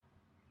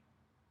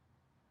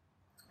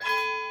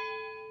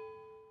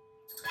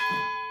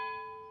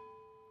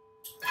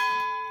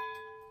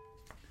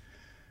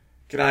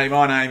G'day,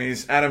 my name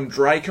is Adam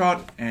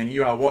Draycott and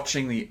you are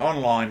watching the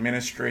online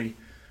ministry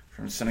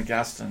from St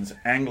Augustine's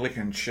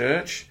Anglican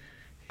Church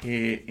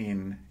here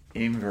in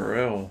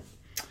Inverell.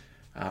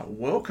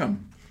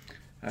 Welcome.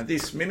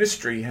 This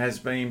ministry has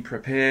been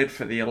prepared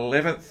for the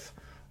 11th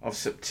of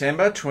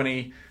September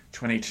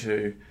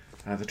 2022,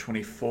 the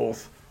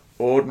 24th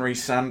Ordinary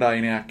Sunday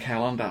in our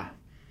calendar.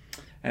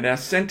 And our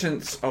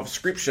sentence of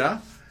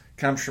Scripture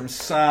comes from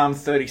Psalm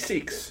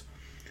 36,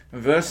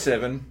 verse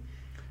 7.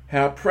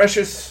 How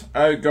precious,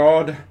 O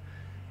God,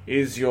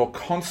 is your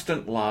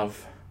constant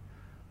love.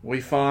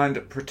 We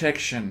find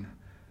protection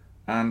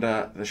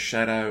under the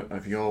shadow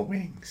of your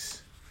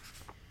wings.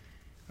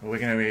 We're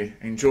going to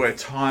enjoy a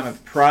time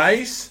of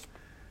praise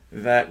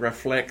that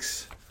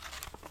reflects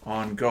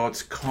on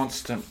God's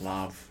constant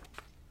love.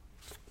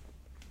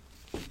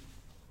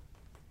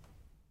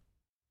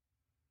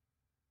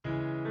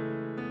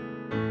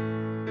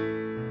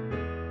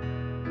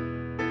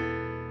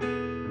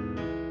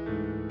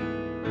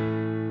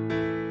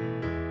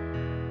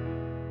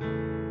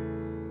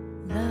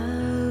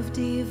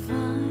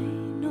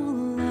 Divine,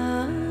 oh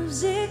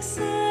love's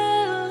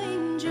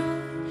excelling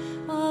joy,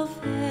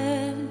 of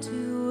heaven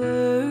to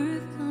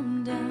earth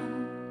come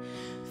down,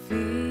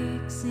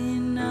 fix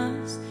in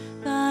us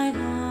thy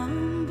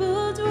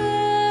humble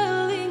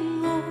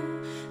dwelling, oh,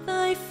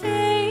 thy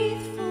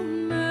faithful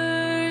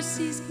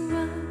mercies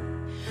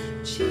crown.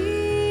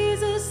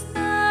 Jesus,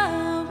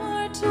 thou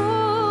art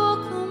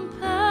all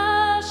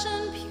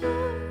compassion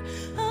pure,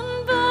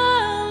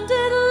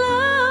 unbounded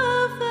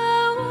love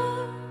thou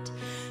art.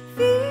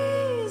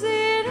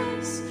 Visit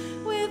us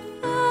with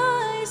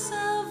thy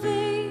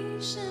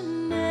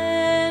salvation,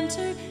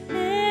 enter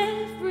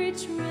every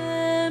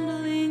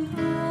trembling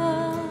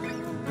heart.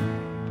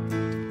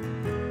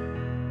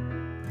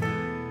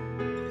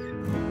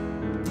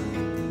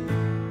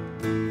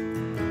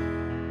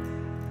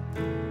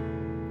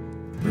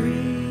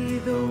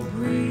 Breathe, oh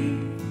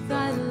breathe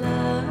thy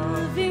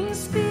loving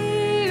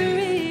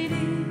spirit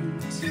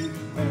into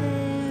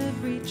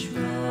every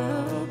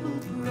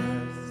troubled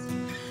breast.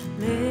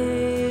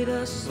 Let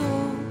us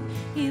all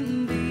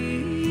in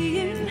thee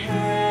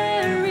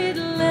inherit,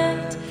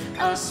 let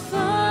us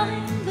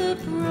find the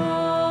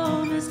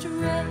promised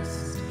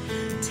rest.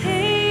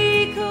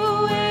 Take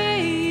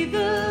away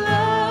the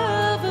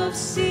love of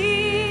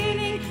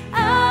sinning,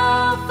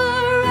 Alpha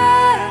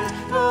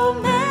and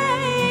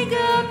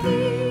Omega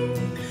be,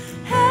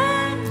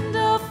 hand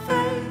of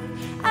faith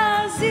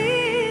as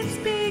its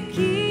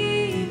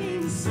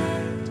beginning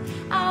set,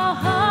 our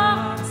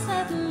hearts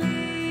at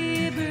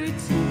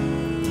liberty.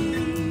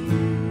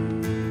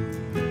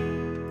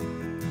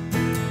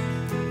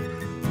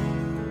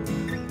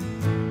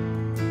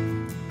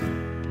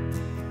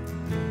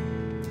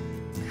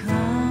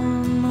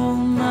 Come,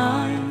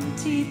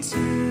 Almighty,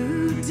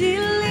 to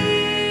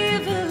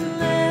deliver,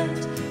 let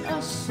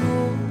us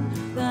all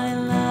thy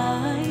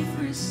life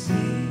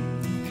receive.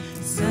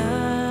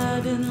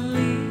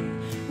 Suddenly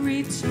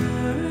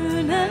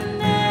return and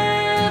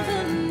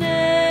never,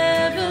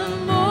 never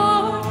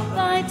more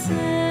thy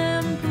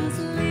temples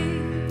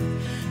leave.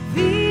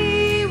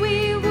 Thee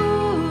we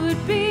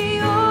would be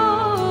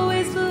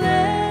always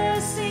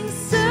blessing,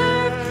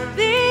 serve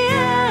thee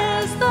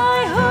as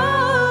thy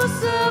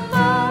hosts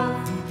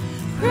above.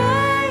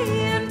 Pray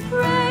and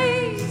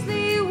praise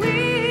thee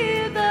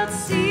without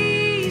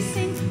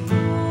ceasing,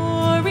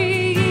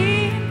 glory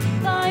in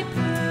thy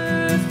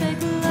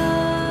perfect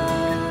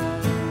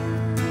love.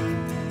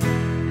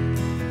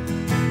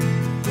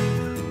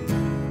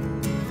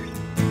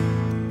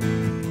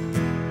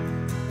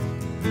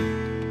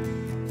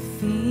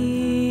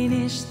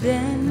 Finish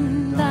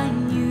then thy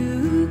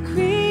new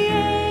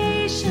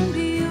creation,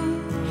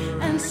 pure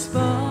and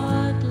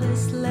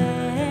spotless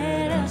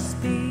let us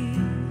be.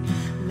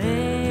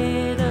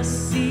 Let us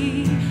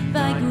see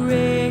thy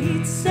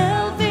great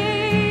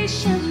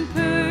salvation,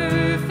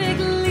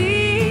 perfectly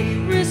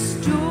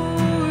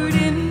restored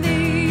in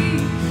thee.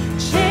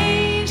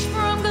 Change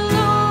from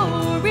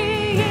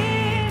glory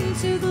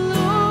into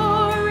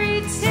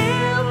glory,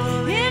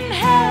 till in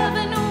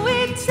heaven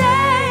we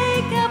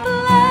take a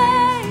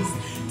place,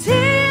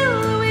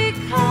 till we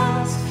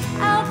cast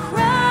our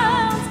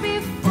crowns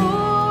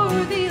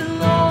before thee,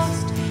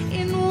 lost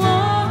in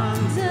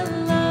wonder,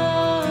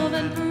 love,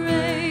 and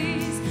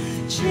praise.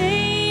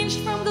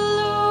 Change from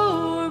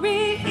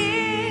glory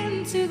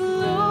into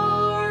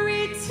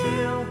glory,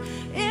 till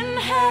in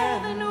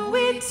heaven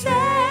we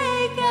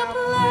take a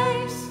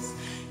place,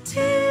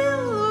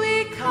 till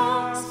we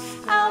cast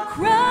our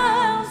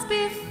crowns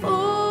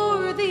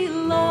before thee,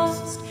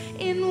 lost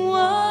in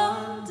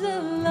wonder,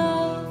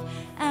 love,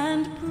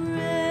 and praise.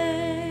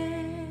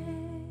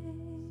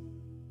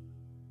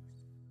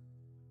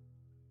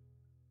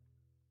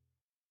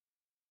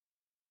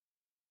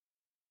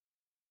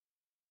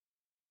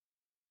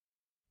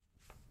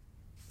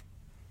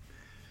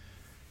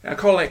 Our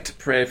collect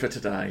prayer for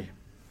today.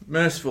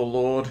 Merciful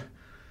Lord,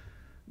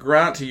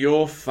 grant to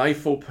your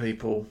faithful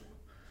people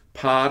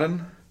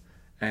pardon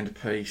and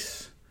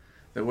peace,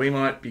 that we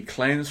might be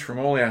cleansed from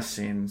all our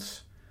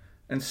sins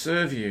and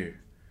serve you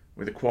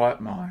with a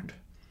quiet mind.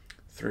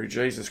 Through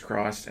Jesus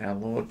Christ our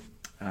Lord.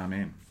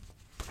 Amen.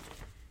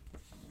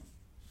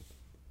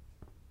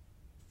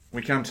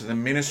 We come to the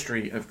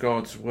ministry of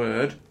God's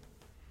Word.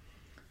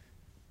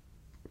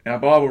 Our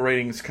Bible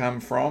readings come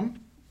from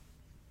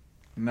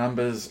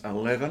Numbers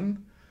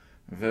 11,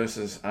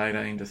 verses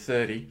 18 to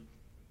 30,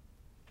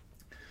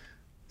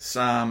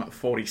 Psalm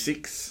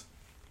 46,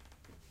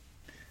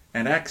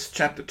 and Acts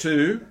chapter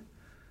 2,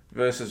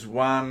 verses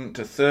 1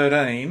 to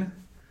 13,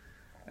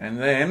 and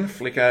then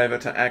flick over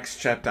to Acts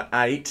chapter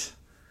 8,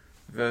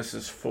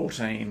 verses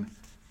 14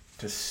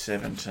 to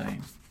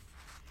 17.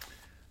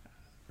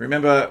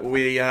 Remember,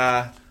 we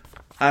are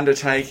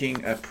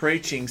undertaking a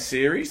preaching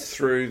series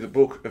through the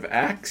book of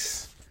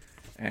Acts,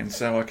 and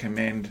so I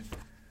commend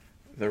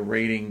the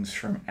readings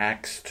from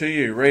Acts to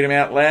you. Read them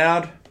out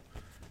loud,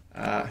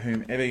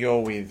 whomever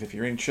you're with. If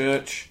you're in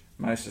church,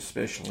 most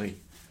especially,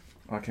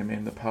 I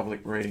commend the public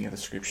reading of the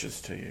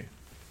scriptures to you.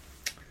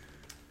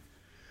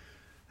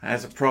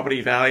 As a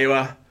property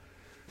valuer,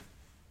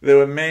 there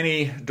were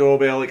many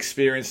doorbell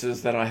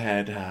experiences that I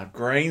had.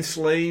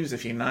 Greensleeves,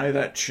 if you know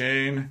that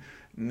tune,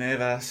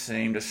 never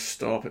seemed to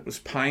stop. It was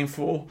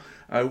painful.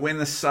 When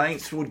the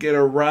Saints would get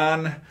a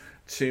run,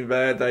 too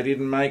bad they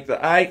didn't make the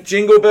 8.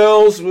 Jingle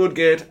Bells would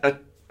get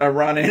a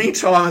run any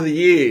time of the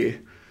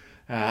year.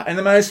 And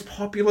the most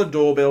popular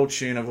doorbell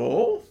tune of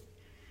all,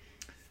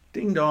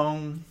 Ding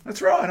Dong.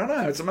 That's right, I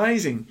know, it's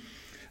amazing.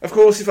 Of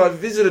course, if I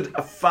visited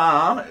a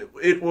farm,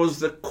 it was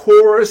the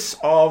chorus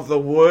of the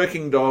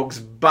working dogs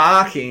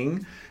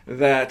barking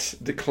that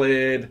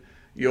declared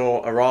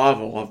your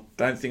arrival. I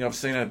don't think I've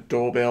seen a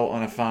doorbell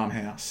on a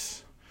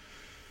farmhouse.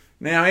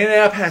 Now, in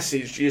our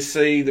passage, do you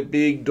see the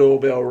big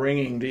doorbell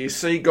ringing? Do you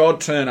see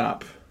God turn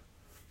up?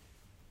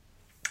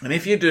 And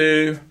if you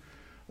do,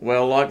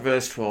 well, like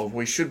verse 12,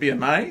 we should be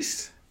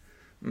amazed,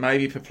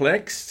 maybe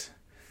perplexed,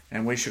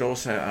 and we should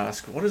also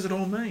ask, what does it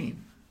all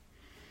mean?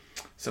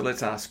 So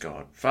let's ask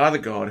God. Father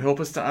God, help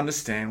us to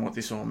understand what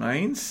this all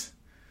means.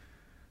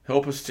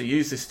 Help us to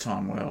use this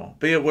time well.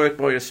 Be at work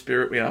by your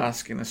Spirit, we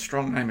ask, in the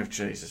strong name of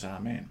Jesus.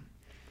 Amen.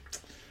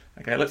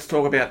 Okay, let's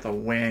talk about the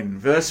when.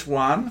 Verse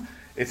 1,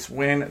 it's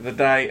when the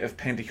day of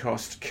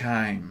Pentecost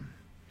came.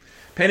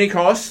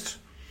 Pentecost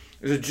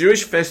is a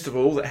Jewish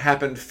festival that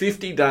happened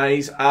 50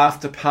 days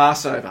after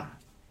Passover.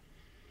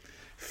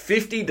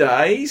 50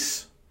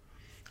 days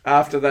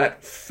after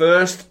that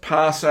first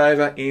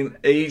Passover in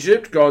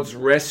Egypt, God's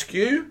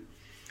rescue.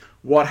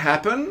 What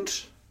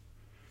happened?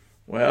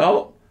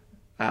 Well,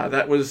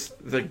 that was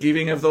the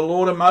giving of the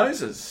law to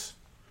Moses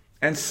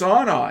and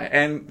Sinai,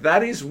 and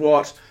that is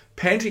what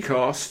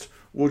Pentecost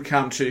would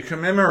come to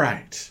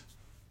commemorate.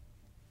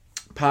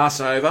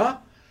 Passover,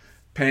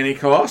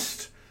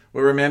 Pentecost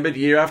were remembered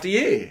year after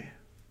year.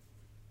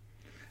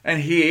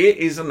 And here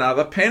is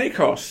another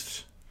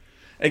Pentecost.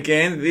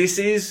 Again,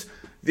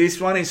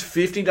 this one is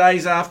 50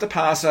 days after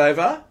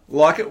Passover,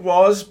 like it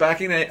was back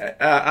in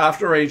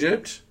after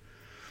Egypt.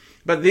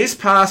 But this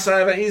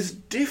Passover is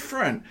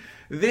different.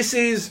 This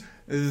is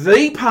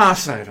the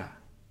Passover,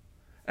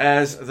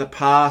 as the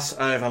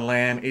Passover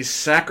lamb is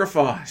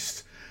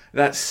sacrificed.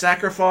 That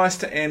sacrifice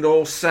to end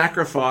all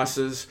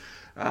sacrifices,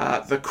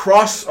 the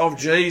cross of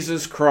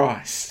Jesus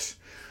Christ.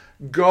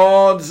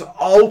 God's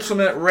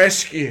ultimate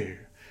rescue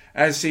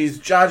as his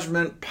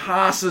judgment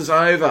passes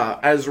over,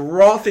 as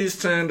wrath is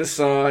turned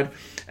aside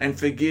and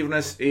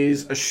forgiveness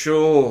is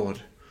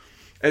assured,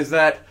 as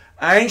that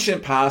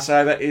ancient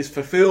Passover is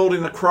fulfilled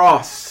in the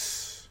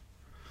cross.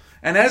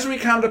 And as we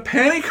come to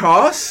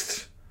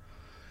Pentecost,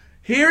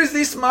 here is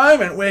this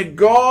moment where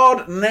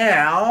God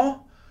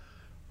now,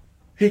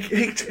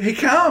 he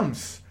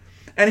comes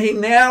and he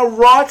now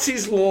writes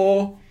his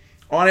law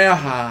on our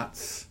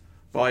hearts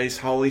by his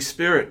Holy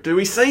Spirit. Do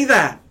we see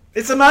that?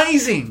 It's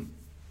amazing.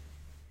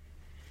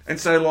 And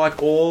so,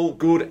 like all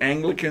good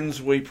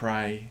Anglicans, we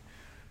pray,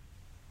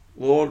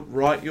 Lord,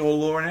 write your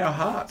law in our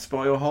hearts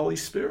by your Holy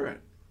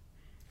Spirit.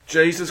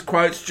 Jesus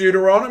quotes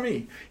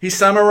Deuteronomy. He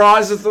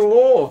summarises the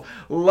law.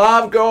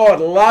 Love God,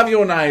 love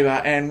your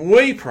neighbour, and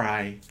we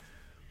pray,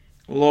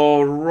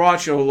 Lord,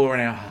 write your law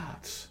in our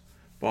hearts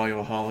by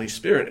your Holy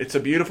Spirit. It's a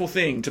beautiful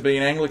thing to be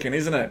an Anglican,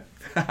 isn't it?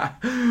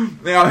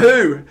 Now,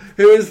 who?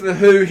 Who is the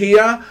who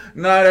here?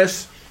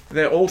 Notice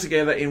they're all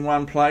together in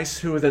one place.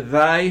 Who are the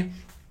they?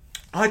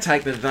 I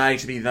take the they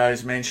to be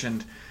those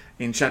mentioned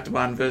in chapter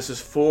 1, verses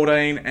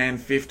 14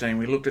 and 15.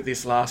 We looked at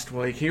this last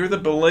week. Here are the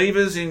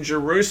believers in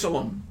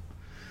Jerusalem.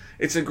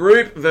 It's a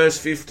group, verse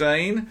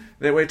 15,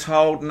 that we're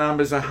told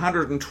numbers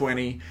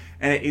 120,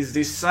 and it is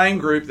this same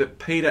group that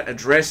Peter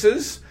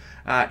addresses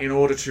in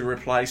order to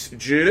replace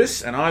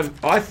Judas, and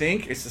I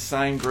think it's the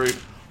same group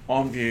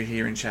on view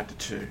here in chapter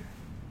 2.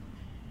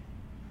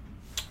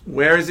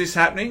 Where is this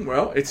happening?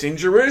 Well, it's in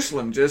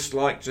Jerusalem, just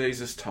like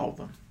Jesus told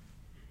them.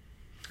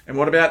 And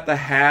what about the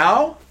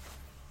how?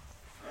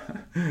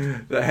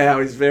 The how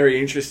is very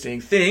interesting.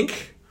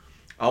 Think,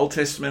 Old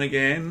Testament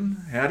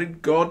again. How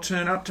did God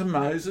turn up to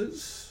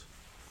Moses?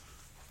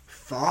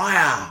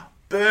 Fire,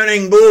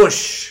 burning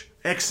bush,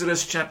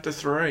 Exodus chapter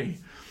 3.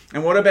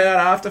 And what about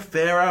after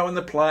Pharaoh and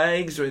the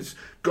plagues, as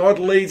God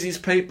leads his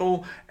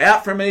people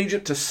out from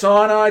Egypt to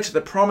Sinai, to the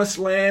promised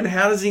land?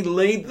 How does he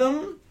lead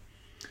them?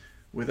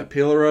 With a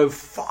pillar of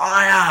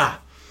fire.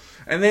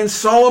 And then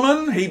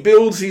Solomon, he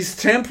builds his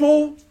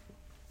temple.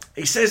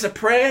 He says a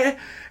prayer.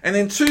 And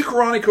then 2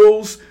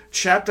 Chronicles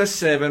chapter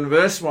 7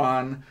 verse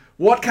 1.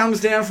 What comes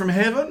down from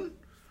heaven?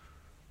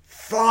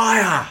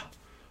 Fire.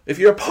 If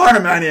you're a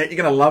pyromaniac,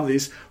 you're going to love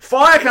this.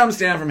 Fire comes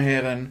down from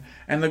heaven,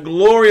 and the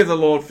glory of the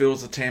Lord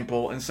fills the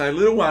temple. And so,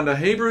 little wonder,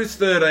 Hebrews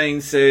 13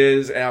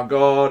 says our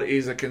God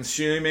is a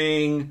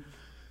consuming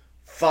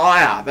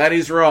fire. That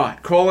is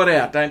right. Call it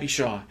out. Don't be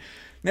shy.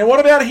 Now,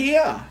 what about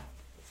here?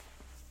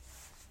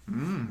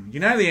 You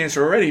know the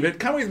answer already, but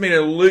come with me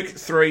to Luke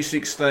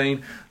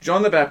 3:16.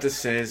 John the Baptist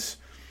says,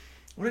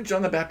 what did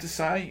John the Baptist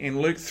say in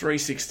Luke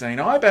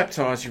 3:16? I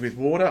baptize you with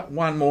water,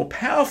 one more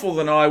powerful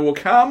than I will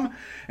come,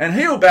 and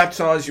he will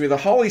baptize you with the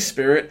Holy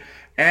Spirit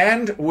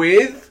and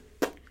with,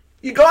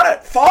 you got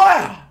it,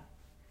 fire.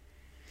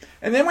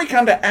 And then we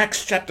come to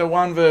Acts chapter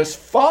 1 verse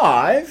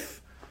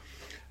 5.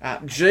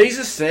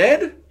 Jesus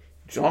said,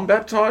 John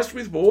baptized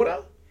with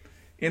water.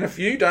 In a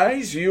few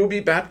days you will be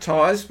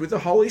baptized with the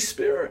Holy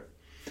Spirit.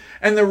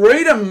 And the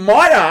reader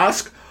might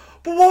ask,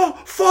 but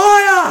what?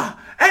 Fire!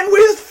 And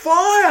with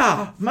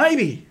fire!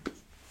 Maybe.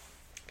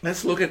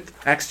 Let's look at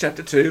Acts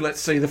chapter 2. Let's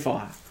see the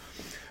fire.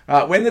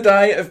 When the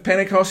day of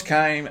Pentecost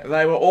came,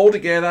 they were all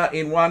together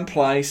in one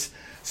place.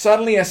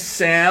 Suddenly a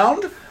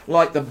sound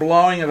like the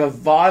blowing of a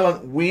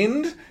violent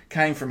wind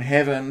came from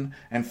heaven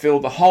and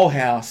filled the whole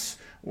house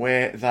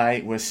where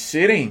they were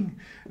sitting.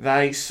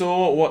 They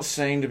saw what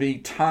seemed to be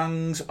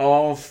tongues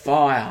of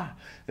fire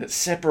that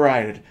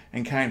separated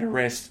and came to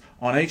rest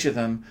on each of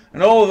them.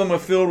 And all of them were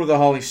filled with the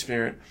Holy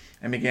Spirit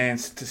and began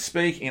to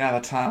speak in other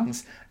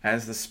tongues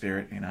as the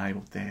Spirit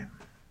enabled them.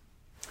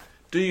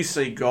 Do you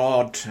see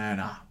God turn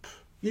up?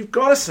 You've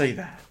got to see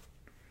that.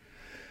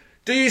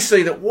 Do you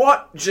see that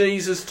what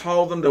Jesus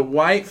told them to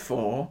wait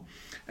for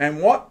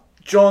and what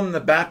John the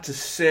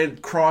Baptist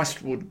said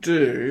Christ would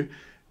do,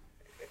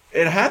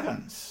 it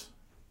happens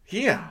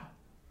here.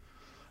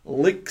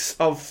 Licks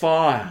of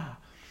fire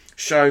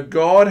show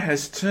God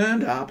has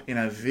turned up in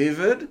a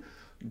vivid,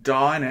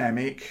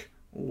 dynamic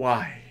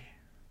way.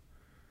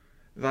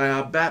 They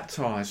are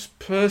baptized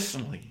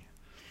personally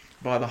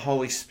by the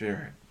Holy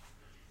Spirit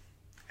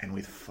and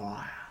with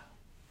fire.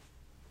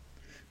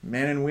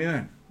 Men and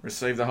women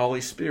receive the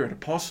Holy Spirit,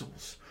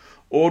 apostles,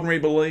 ordinary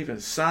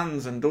believers,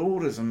 sons and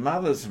daughters and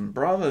mothers and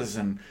brothers.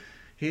 And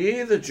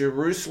here the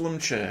Jerusalem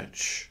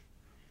church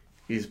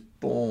is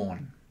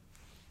born.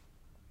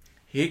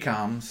 Here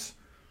comes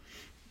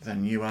the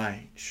new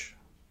age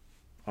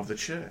of the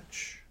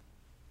church.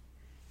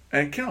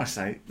 And can I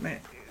say, man,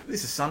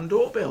 this is some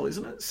doorbell,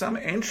 isn't it? Some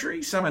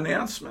entry, some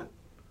announcement.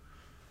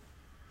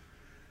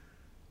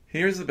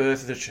 Here is the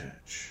birth of the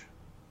church,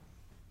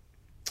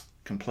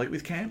 complete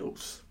with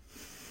candles.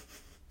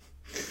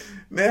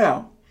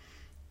 Now,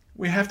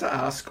 we have to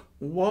ask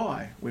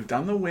why. We've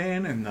done the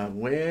when and the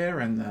where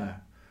and the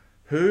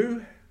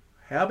who.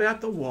 How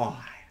about the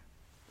why?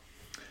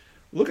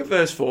 Look at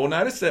verse 4.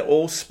 Notice they're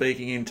all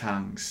speaking in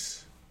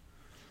tongues.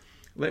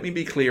 Let me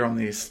be clear on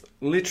this.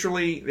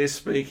 Literally, they're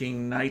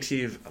speaking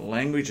native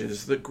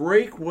languages. The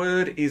Greek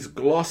word is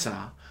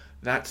glossa.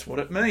 That's what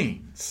it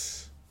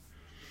means.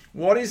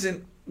 What is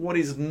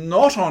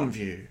not on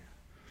view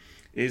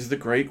is the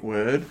Greek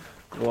word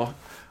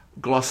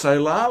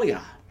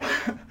glossolalia.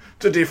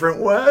 It's a different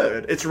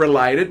word. It's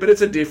related, but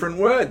it's a different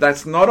word.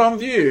 That's not on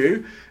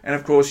view. And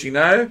of course, you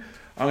know,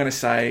 I'm going to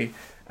say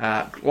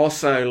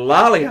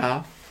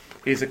glossolalia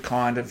is a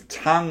kind of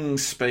tongue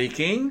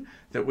speaking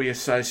that we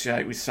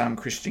associate with some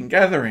Christian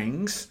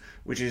gatherings,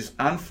 which is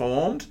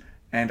unformed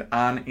and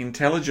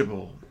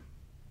unintelligible.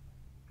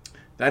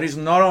 That is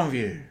not on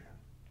view.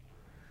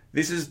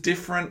 This is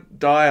different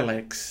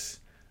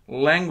dialects,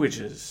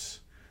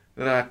 languages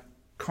that are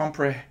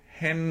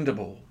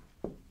comprehensible.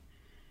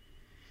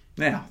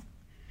 Now,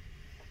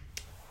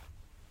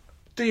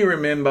 do you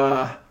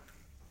remember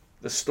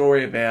the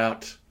story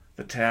about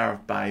the Tower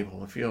of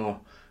Babel? If you're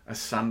a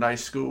Sunday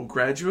school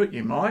graduate,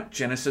 you might.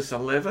 Genesis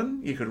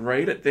 11, you could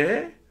read it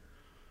there. Do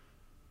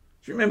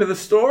you remember the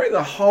story?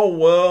 The whole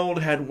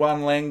world had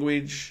one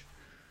language.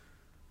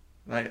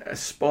 They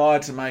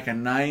aspired to make a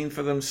name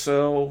for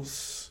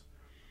themselves,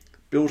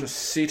 built a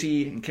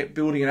city and kept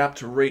building it up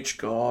to reach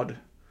God.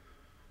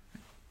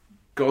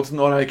 God's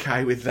not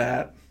okay with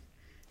that.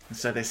 And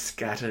so they're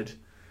scattered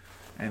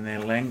and their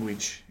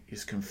language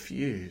is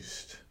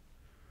confused.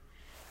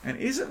 And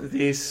isn't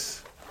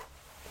this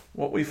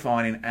what we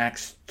find in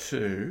Acts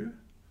 2?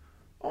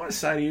 I want to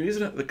say to you,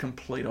 isn't it the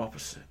complete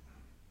opposite?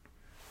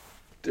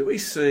 Do we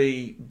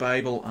see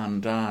Babel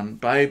undone,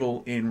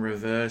 Babel in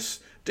reverse?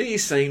 Do you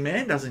see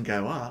man doesn't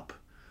go up?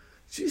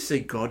 Do you see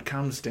God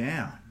comes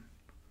down?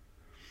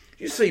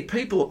 Do you see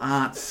people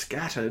aren't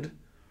scattered?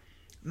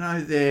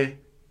 No, they're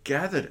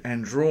gathered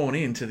and drawn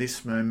into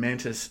this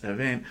momentous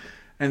event.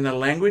 And the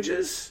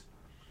languages,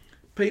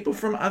 people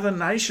from other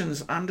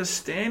nations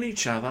understand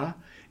each other.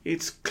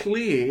 It's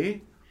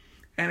clear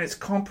and it's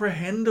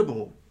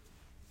comprehensible.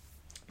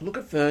 Look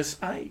at verse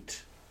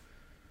 8.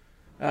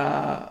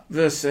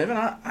 Verse 7,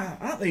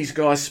 aren't these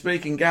guys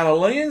speaking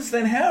Galileans?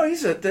 Then how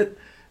is it that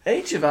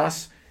each of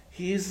us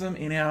hears them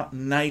in our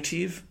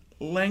native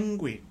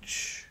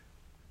language?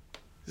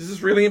 This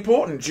is really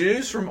important.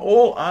 Jews from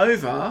all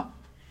over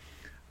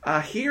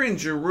are here in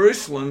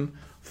Jerusalem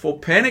for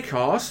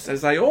Pentecost,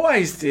 as they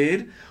always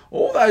did.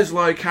 All those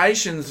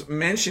locations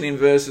mentioned in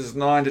verses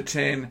 9 to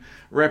 10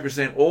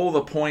 represent all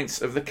the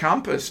points of the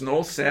compass,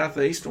 north, south,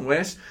 east and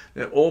west.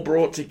 They're all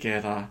brought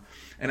together.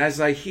 And as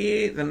they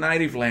hear the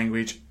native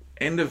language,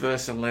 end of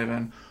verse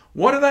 11,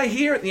 what do they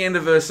hear at the end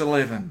of verse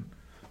 11?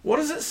 What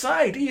does it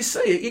say? Do you see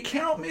it? You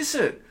cannot miss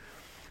it.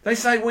 They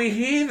say, we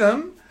hear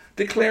them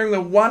declaring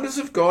the wonders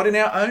of God in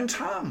our own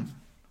tongue.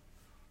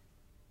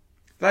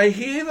 They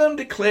hear them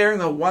declaring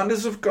the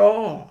wonders of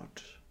God.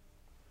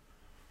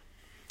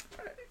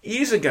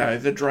 Years ago,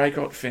 the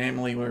Draycott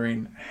family were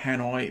in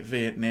Hanoi,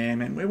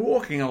 Vietnam, and we're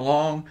walking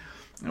along,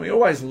 and we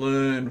always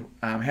learn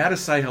how to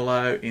say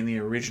hello in the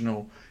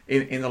original,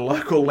 in the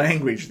local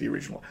language,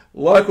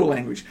 local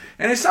language.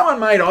 And if someone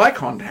made eye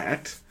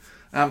contact,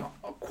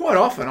 quite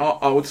often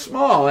I would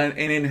smile. And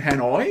in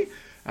Hanoi,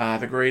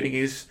 the greeting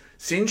is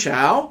Xin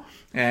Chao,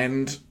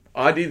 and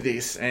I did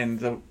this, and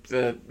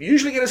the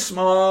usually get a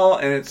smile,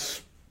 and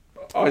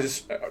I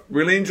just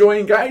really enjoy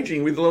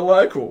engaging with the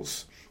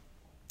locals.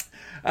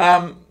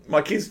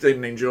 My kids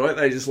didn't enjoy it.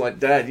 They just like,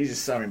 Dad, you're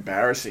just so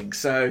embarrassing.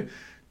 So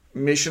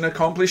mission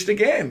accomplished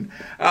again.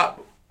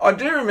 I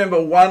do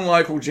remember one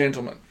local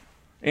gentleman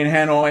in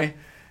Hanoi,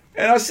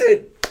 and I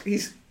said,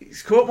 he's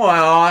caught my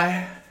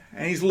eye,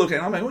 and he's looking.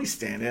 I mean, we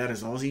stand out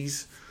as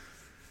Aussies.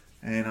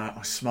 And I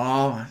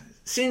smile,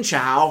 Xin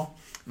Chao,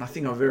 and I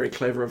think I'm very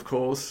clever, of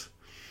course.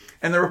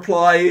 And the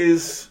reply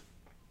is,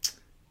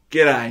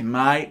 G'day,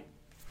 mate.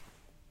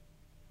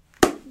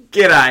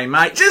 G'day,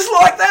 mate. Just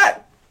like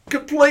that.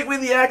 Complete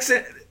with the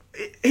accent.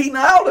 He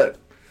nailed it.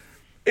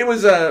 It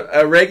was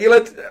a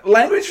regular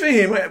language for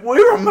him. We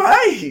were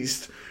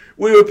amazed.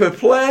 We were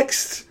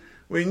perplexed.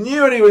 We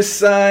knew what he was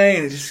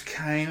saying. It just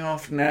came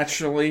off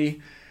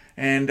naturally.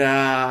 And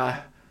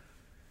there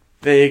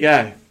you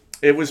go.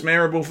 It was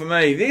memorable for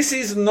me. This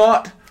is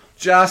not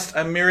just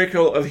a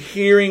miracle of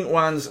hearing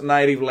one's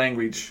native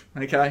language,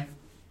 okay?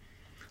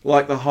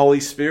 Like the Holy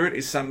Spirit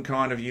is some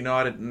kind of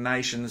United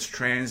Nations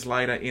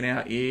translator in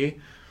our ear.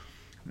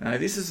 No,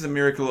 this is the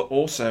miracle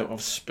also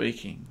of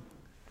speaking.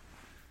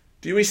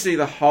 Do we see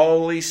the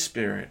Holy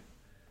Spirit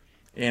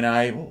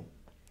enable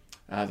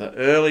the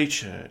early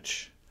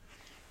church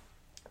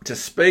to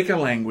speak a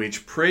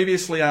language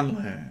previously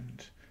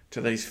unlearned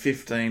to these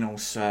 15 or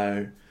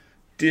so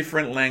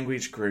different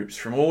language groups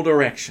from all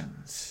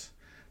directions,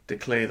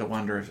 declare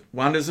the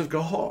wonders of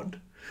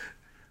God?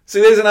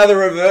 See, there's another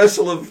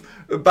reversal of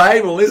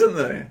Babel, isn't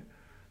there?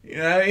 You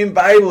know, in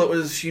Babel it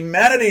was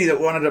humanity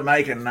that wanted to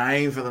make a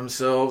name for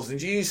themselves.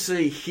 And you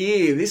see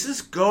here, this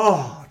is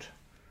God.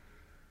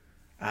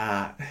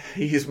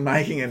 He is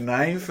making a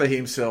name for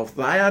himself.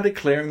 They are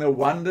declaring the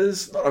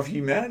wonders, not of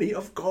humanity,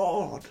 of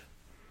God.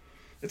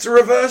 It's a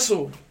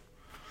reversal.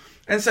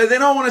 And so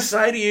then I want to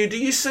say to you, do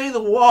you see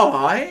the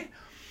why?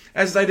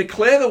 As they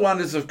declare the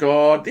wonders of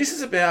God, this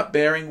is about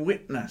bearing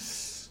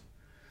witness.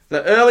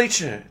 The early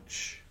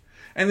church.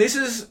 And this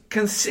is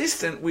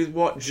consistent with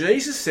what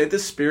Jesus said the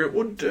Spirit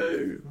would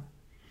do.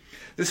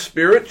 The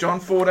Spirit,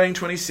 John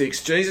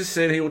 14:26, Jesus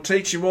said he will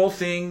teach you all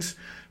things,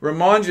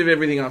 remind you of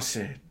everything I've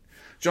said.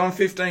 John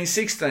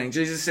 15:16,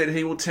 Jesus said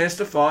he will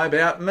testify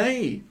about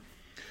me.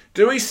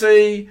 Do we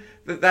see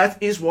that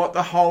that is what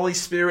the Holy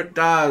Spirit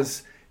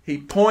does? He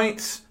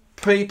points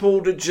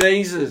people to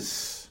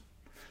Jesus.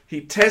 He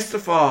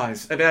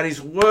testifies about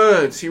his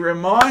words. He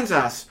reminds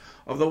us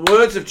of the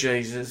words of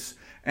Jesus,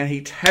 and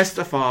he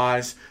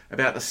testifies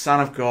about the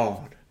Son of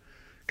God,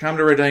 come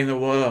to redeem the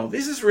world.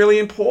 This is really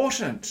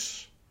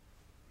important.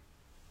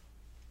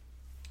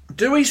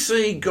 Do we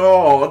see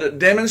God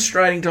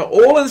demonstrating to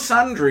all and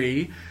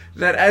sundry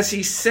that as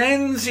he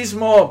sends his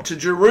mob to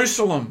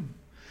Jerusalem,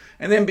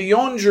 and then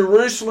beyond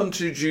Jerusalem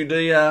to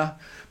Judea,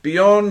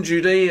 beyond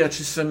Judea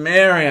to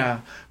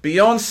Samaria,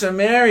 beyond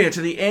Samaria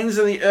to the ends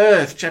of the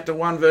earth, chapter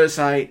 1 verse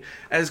 8,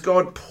 as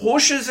God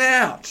pushes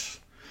out,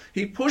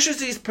 he pushes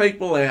his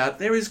people out,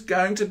 there is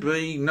going to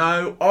be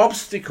no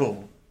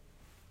obstacle.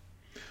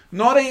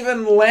 Not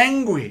even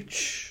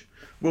language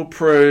will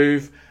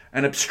prove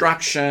an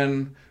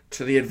obstruction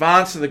to the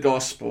advance of the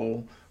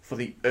gospel for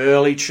the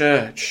early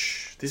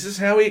church. This is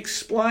how we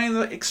explain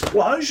the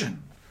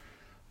explosion.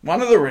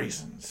 One of the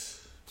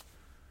reasons.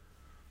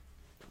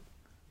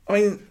 I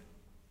mean,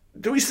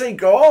 do we see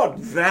God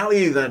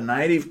value the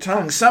native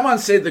tongue? Someone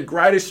said the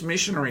greatest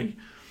missionary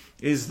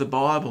is the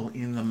Bible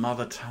in the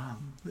mother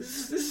tongue.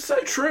 This is so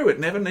true. It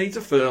never needs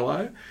a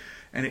furlough,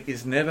 and it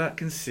is never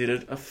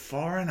considered a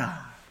foreigner.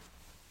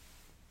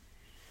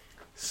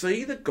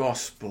 See, the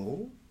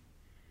gospel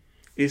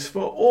is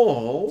for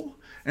all,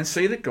 and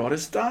see that God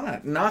has done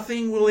it.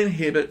 Nothing will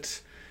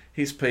inhibit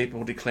his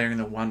people declaring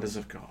the wonders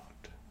of God.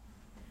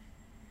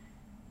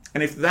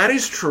 And if that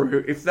is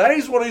true, if that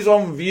is what is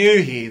on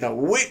view here, the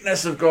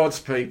witness of God's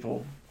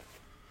people,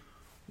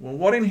 well,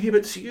 what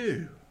inhibits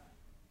you?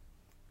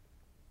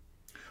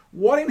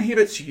 What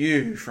inhibits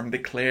you from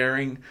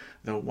declaring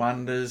the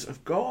wonders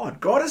of God?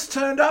 God has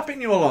turned up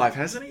in your life,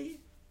 hasn't he?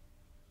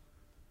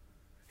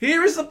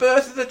 Here is the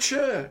birth of the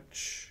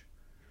church.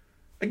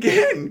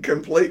 Again,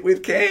 complete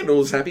with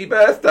candles. Happy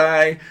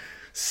birthday.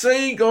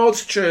 See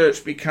God's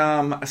church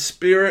become a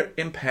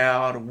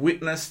spirit-empowered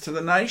witness to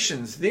the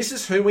nations. This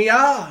is who we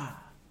are.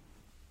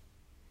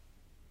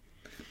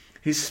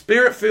 His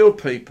spirit-filled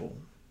people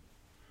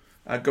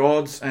are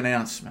God's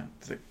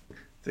announcement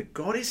that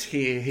God is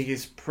here, he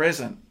is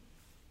present,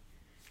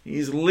 he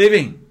is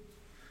living,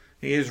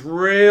 he is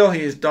real,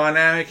 he is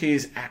dynamic, he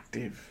is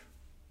active.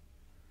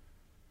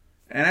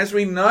 And as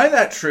we know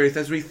that truth,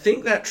 as we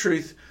think that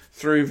truth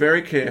through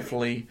very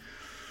carefully,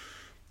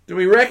 do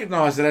we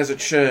recognise that as a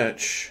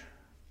church,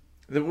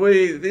 that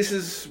this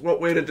is what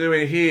we're to do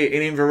here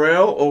in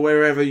Inverell or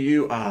wherever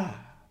you are.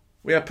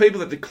 We are people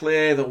that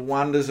declare the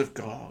wonders of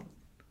God.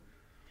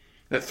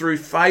 That through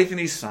faith in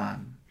his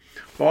Son,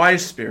 by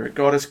his Spirit,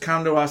 God has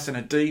come to us in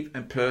a deep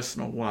and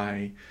personal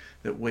way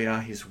that we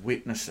are his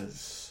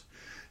witnesses.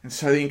 And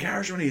so the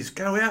encouragement is,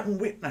 go out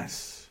and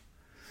witness.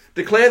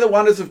 Declare the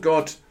wonders of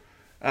God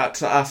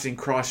to us in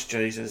Christ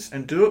Jesus,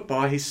 and do it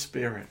by his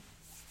Spirit.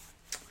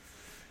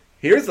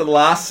 Here's the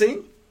last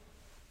thing.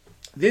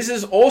 This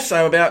is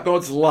also about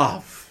God's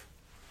love.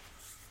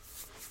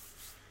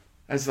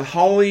 As the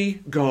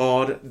holy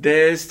God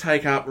dares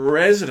take up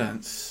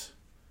residence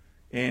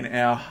in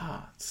our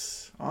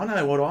hearts. I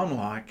know what I'm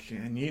like,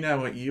 and you know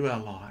what you are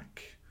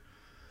like.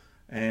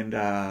 And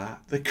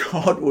that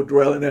God will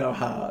dwell in our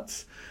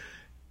hearts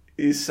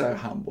is so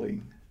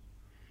humbling.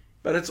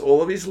 But it's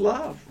all of his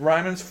love.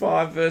 Romans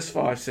 5 verse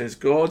 5 says,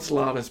 God's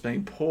love has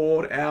been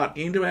poured out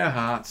into our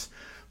hearts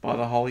by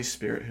the Holy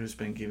Spirit who has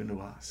been given to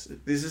us.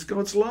 This is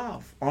God's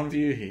love on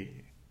view here.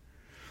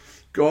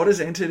 God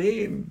has entered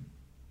in.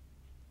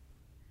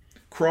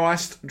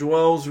 Christ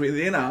dwells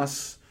within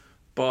us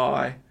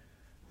by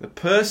the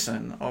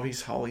person of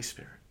his Holy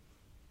Spirit.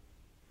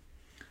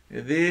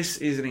 This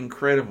is an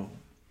incredible,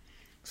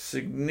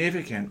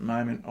 significant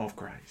moment of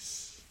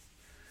grace.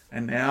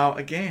 And now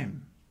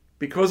again,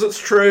 because it's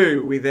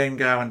true, we then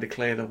go and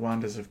declare the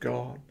wonders of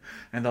God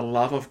and the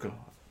love of God.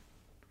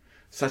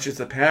 Such is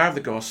the power of the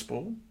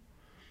gospel,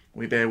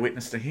 we bear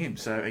witness to him.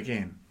 So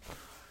again,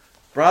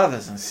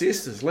 brothers and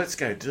sisters, let's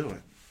go do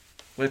it.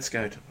 Let's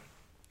go do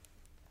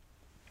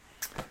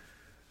it.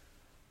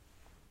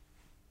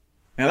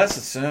 Now that's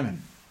the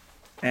sermon.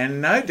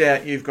 And no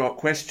doubt you've got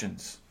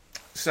questions.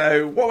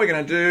 So what we're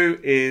going to do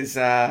is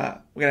we're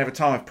going to have a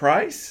time of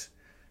praise,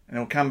 and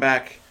we'll come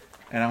back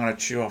and I'm going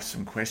to chew off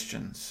some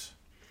questions.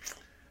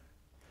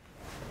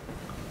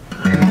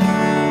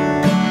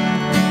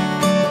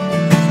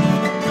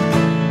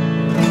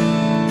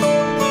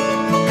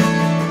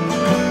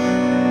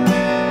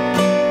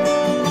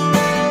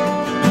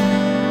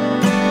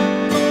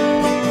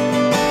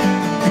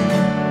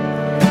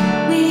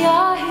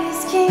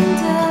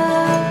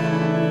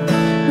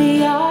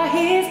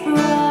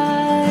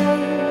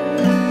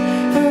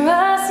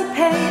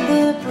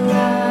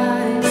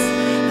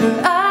 For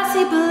us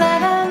he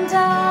bled and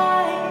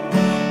died.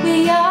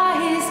 We are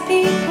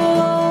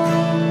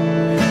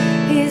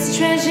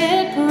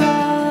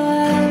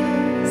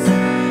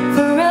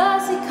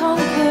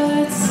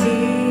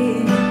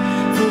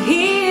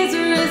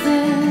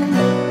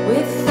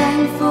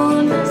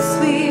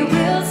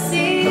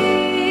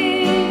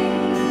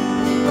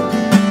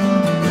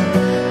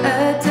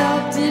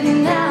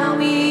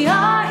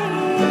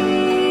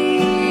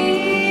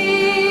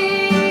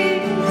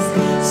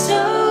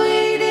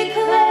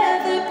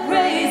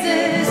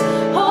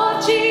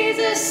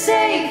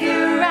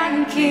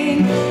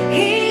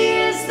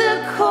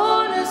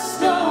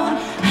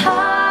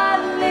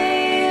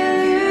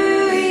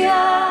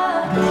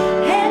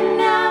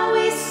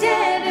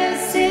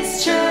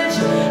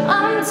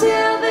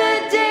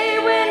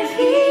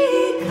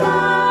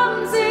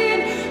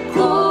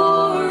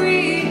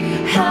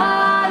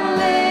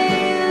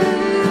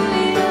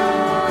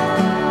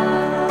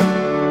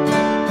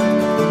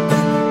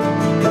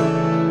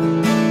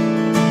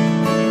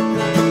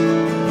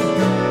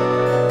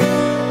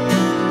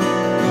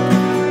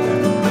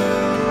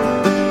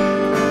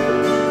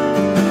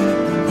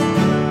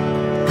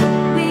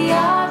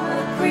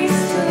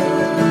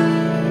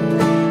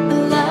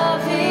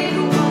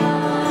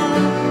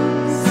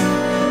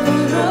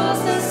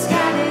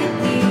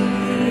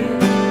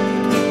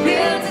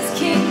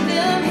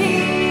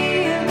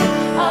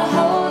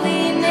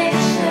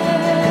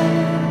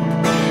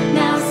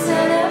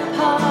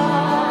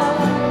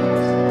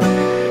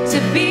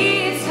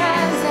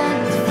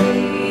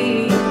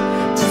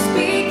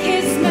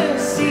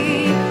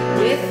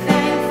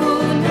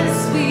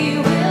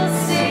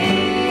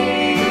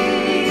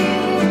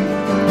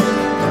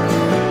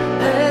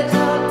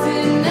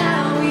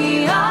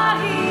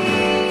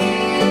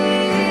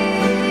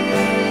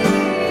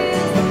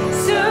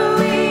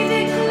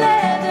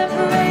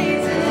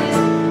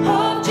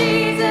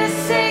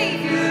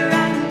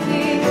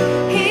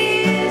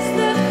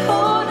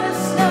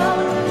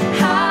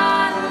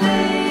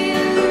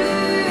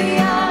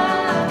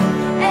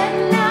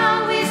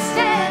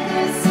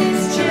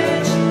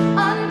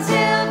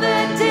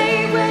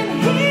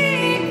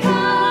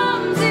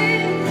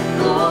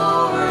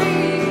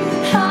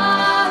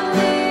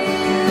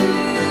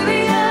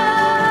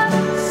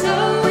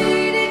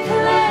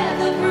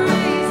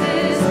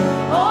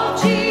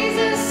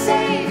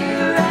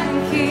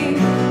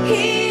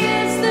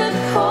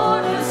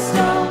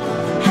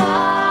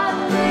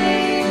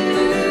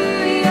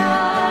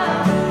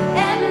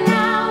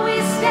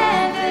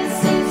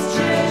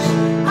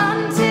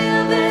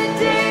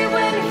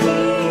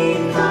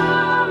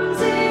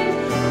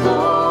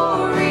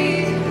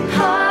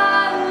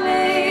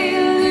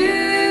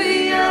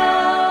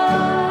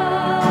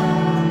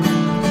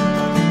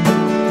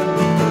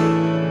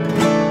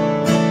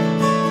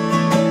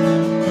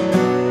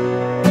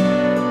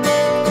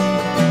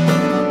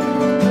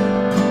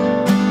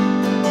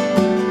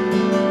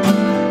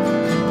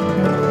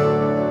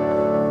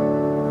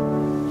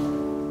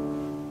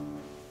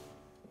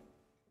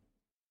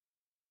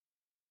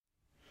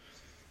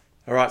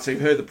right, so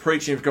you've heard the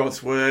preaching of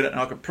God's word, and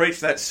I could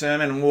preach that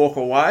sermon and walk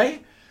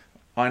away.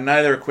 I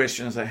know there are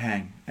questions that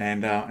hang,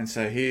 and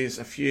so here's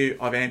a few.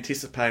 I've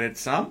anticipated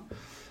some.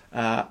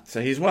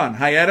 So here's one.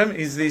 Hey Adam,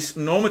 is this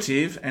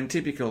normative and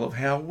typical of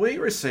how we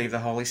receive the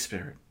Holy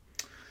Spirit?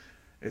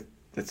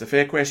 That's a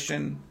fair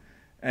question.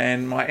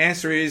 And my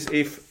answer is,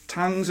 if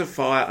tongues of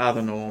fire are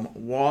the norm,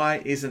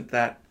 why isn't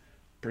that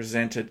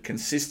presented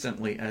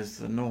consistently as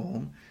the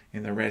norm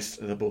in the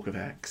rest of the book of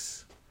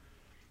Acts?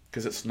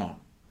 Because it's not.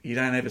 You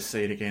don't ever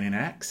see it again in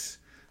Acts.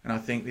 And I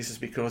think this is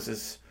because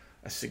it's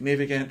a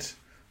significant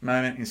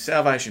moment in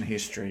salvation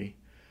history,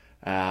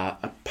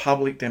 a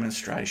public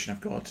demonstration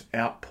of God's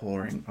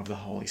outpouring of the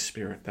Holy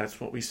Spirit.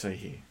 That's what we see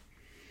here.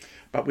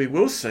 But we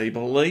will see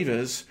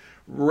believers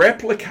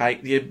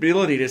replicate the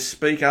ability to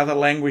speak other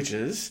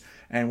languages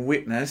and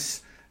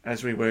witness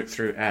as we work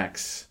through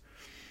Acts.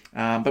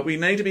 But we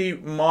need to be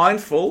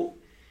mindful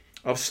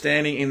of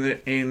standing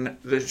in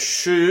the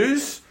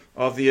shoes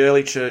of the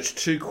early church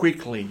too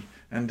quickly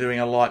and doing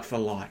a like for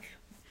like,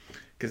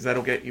 because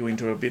that'll get you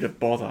into a bit of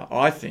bother,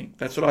 I think.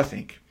 That's what I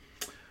think.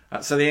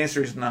 So the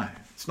answer is no.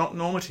 It's not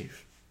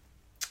normative.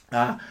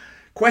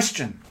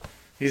 Question.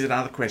 Here's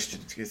another question.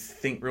 You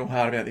think real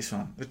hard about this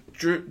one.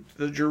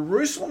 The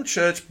Jerusalem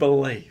church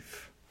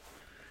believe,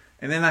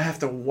 and then they have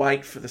to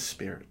wait for the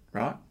Spirit,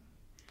 right?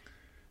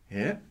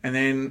 Yeah. And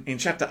then in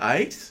chapter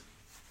 8,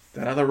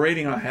 that other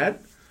reading I had,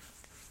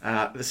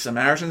 the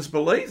Samaritans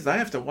believe. They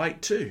have to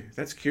wait too.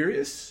 That's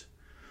curious.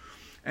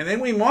 And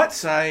then we might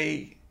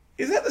say,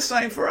 is that the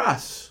same for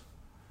us?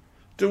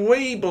 Do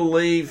we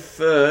believe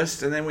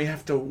first and then we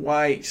have to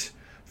wait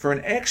for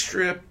an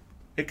extra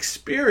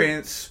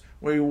experience?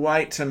 We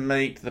wait to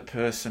meet the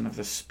person of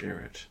the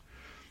Spirit.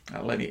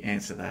 Let me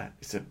answer that.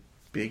 It's a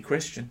big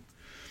question.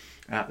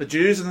 The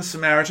Jews and the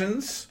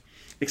Samaritans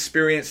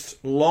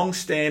experienced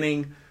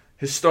long-standing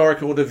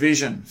historical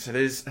division. So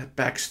there's a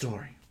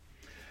backstory.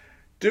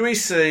 Do we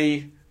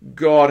see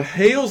God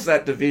heals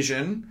that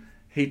division?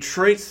 He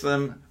treats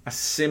them a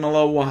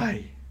similar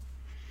way.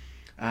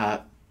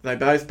 They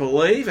both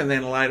believe, and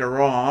then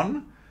later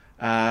on,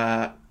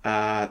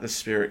 the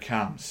Spirit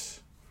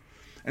comes.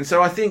 And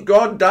so I think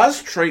God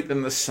does treat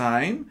them the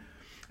same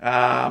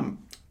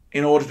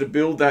in order to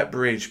build that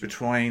bridge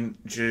between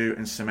Jew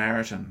and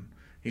Samaritan.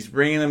 He's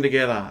bringing them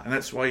together, and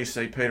that's why you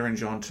see Peter and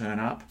John turn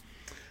up,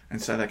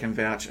 and so they can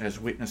vouch as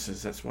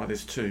witnesses. That's why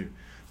there's two,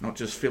 not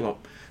just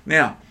Philip.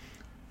 Now,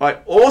 I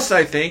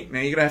also think,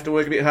 you're going to have to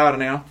work a bit harder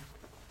now,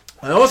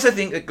 I also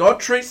think that God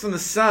treats them the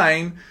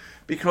same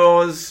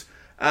because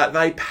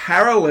they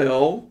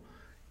parallel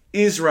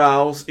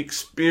Israel's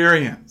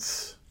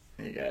experience.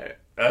 You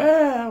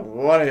go,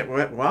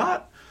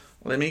 what?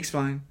 Let me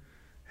explain.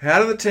 How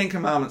do the Ten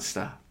Commandments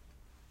start?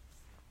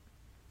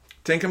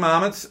 Ten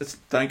Commandments,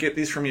 don't get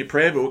this from your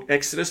prayer book,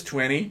 Exodus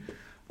 20.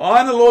 I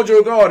am the Lord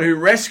your God who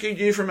rescued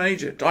you from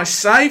Egypt. I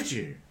saved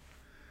you.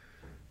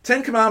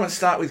 Ten Commandments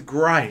start with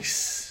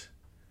grace.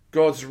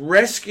 God's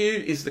rescue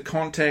is the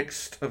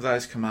context of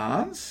those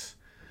commands.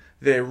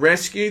 They're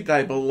rescued,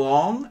 they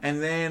belong,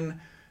 and then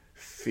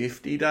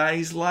 50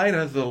 days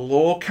later, the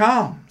law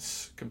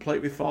comes,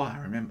 complete with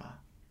fire, remember.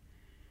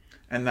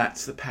 And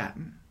that's the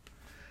pattern.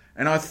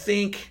 And I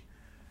think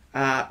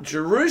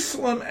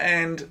Jerusalem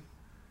and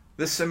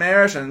the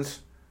Samaritans,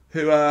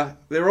 they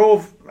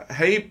all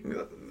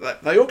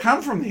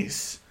come from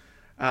this.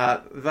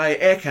 They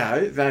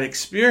echo that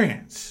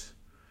experience.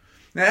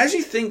 Now, as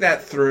you think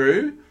that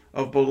through,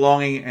 of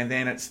belonging, and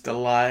then it's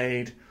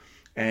delayed,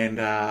 and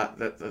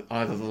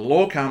either the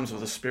law comes or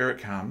the Spirit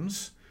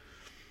comes,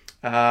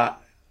 let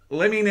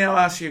me now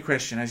ask you a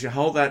question as you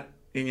hold that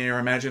in your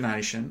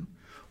imagination.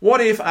 What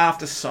if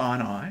after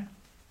Sinai,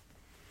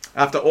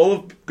 after all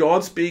of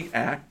God's big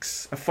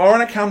acts, a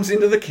foreigner comes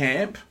into the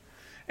camp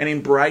and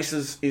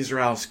embraces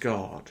Israel's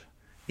God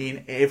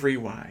in every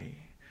way,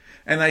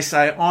 and they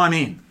say, I'm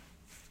in?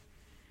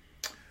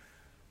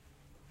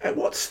 At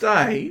what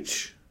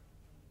stage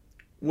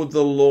would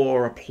the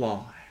law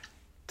apply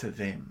to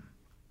them?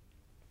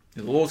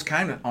 The laws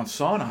came on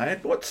Sinai.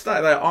 At what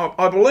stage?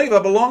 I believe I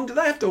belong. Do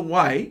they have to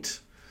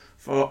wait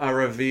for a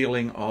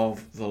revealing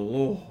of the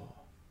law?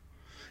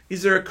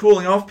 Is there a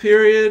cooling off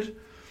period?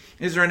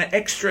 Is there an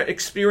extra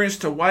experience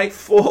to wait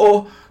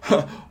for?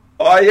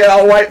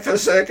 I'll wait for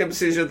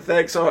circumcision,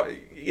 thanks. Or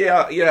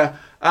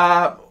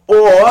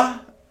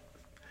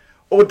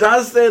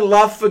does their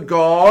love for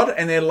God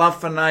and their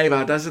love for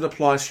neighbour, does it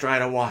apply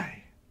straight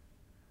away?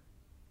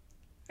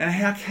 And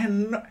how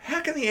can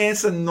the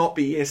answer not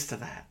be yes to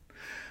that?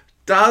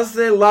 Does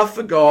their love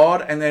for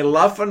God and their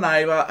love for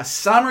neighbour, a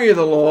summary of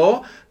the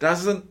law,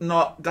 does it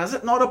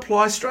not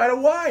apply straight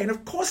away? And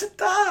of course it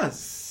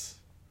does.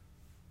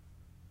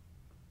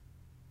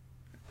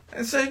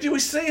 And so do we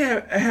see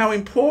how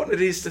important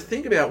it is to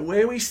think about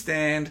where we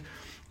stand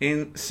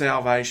in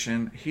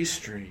salvation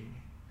history?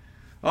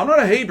 I'm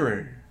not a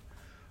Hebrew.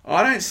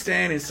 I don't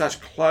stand in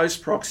such close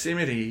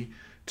proximity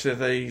to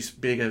these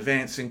big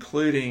events,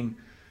 including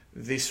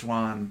this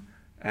one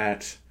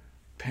at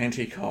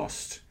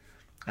Pentecost,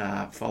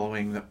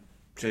 following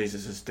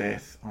Jesus'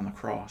 death on the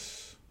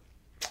cross.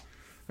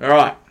 All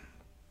right.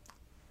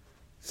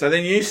 So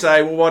then you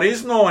say, well, what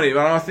is normative?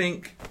 And I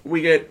think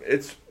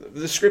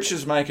the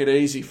scriptures make it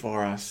easy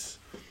for us.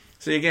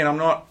 See, again, I'm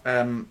not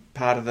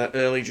part of the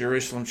early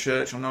Jerusalem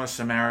church. I'm not a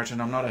Samaritan.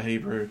 I'm not a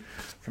Hebrew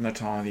from the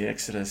time of the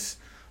Exodus,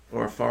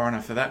 or a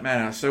foreigner for that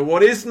matter. So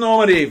what is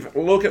normative?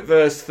 Look at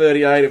verse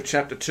 38 of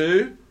chapter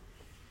 2.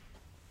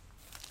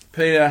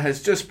 Peter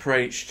has just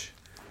preached,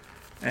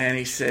 and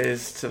he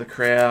says to the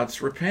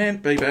crowds,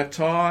 repent, be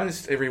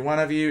baptized, every one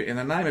of you, in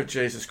the name of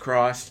Jesus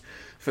Christ,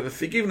 for the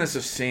forgiveness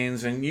of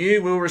sins, and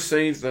you will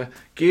receive the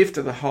gift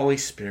of the Holy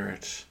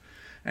Spirit.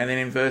 And then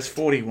in verse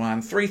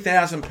 41,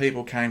 3,000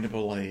 people came to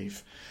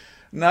believe.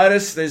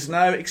 Notice there's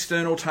no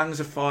external tongues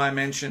of fire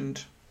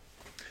mentioned.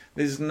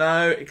 There's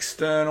no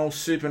external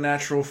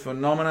supernatural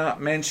phenomena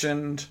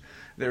mentioned.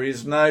 There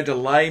is no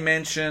delay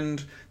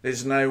mentioned.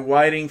 There's no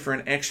waiting for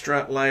an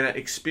extra later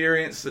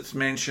experience that's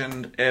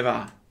mentioned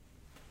ever.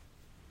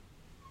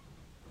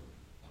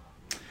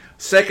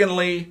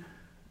 Secondly,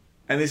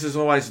 and this is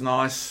always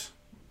nice,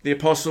 the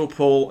Apostle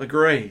Paul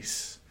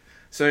agrees.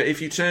 So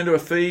if you turn to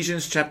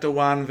Ephesians chapter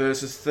 1,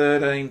 verses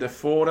 13 to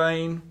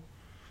 14,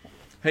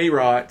 he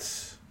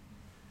writes,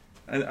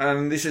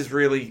 and this is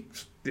really,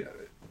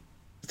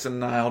 it's a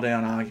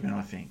nail-down argument,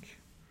 I think.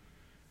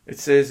 It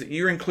says that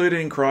you're included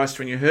in Christ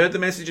when you heard the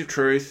message of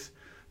truth,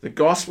 the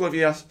gospel of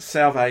your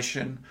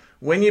salvation.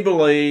 When you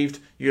believed,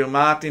 you are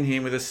marked in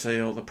him with a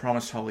seal, the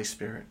promised Holy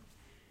Spirit,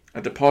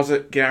 a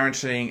deposit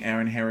guaranteeing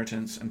our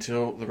inheritance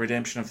until the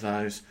redemption of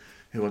those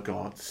who are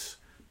God's.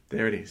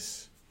 There it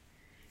is.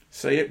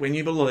 See it? When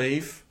you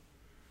believe,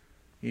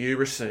 you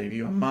receive.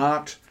 You are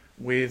marked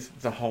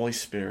with the Holy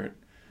Spirit.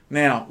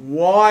 Now,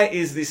 why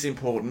is this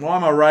important? Why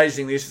am I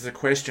raising this as a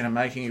question and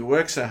making you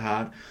work so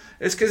hard?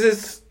 It's because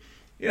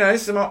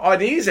there's some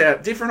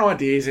different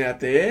ideas out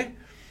there.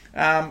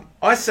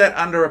 I sat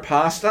under a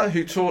pastor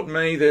who taught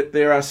me that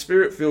there are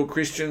spirit-filled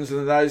Christians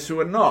and those who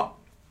are not.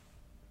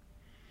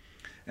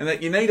 And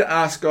that you need to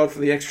ask God for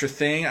the extra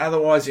thing,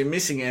 otherwise you're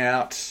missing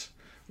out.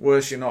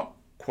 Worse, you're not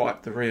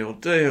quite the real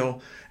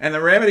deal. And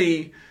the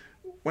remedy,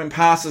 when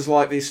pastors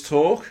like this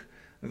talk,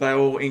 they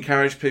will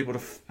encourage people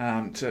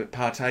to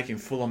partake in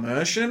full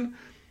immersion.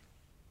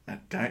 Now,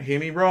 don't hear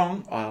me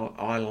wrong,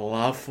 I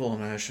love full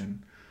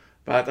immersion.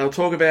 But they'll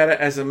talk about it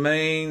as a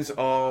means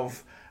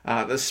of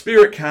the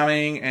Spirit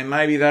coming, and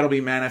maybe that'll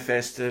be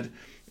manifested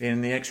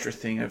in the extra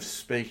thing of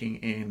speaking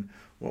in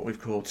what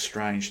we've called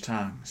strange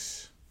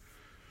tongues.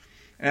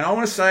 And I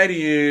want to say to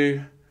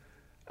you,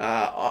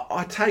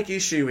 I take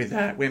issue with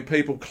that when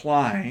people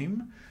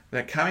claim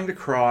that coming to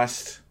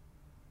Christ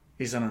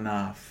isn't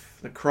enough,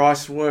 that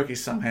Christ's work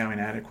is somehow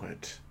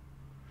inadequate,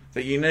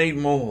 that you need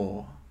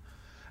more.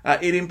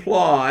 It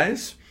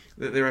implies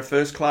that there are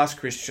first-class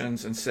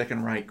Christians and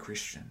second-rate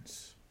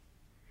Christians.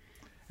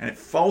 And it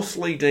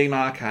falsely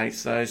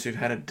demarcates those who've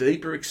had a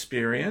deeper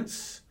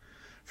experience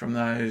from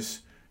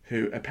those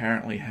who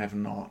apparently have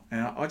not.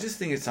 And I just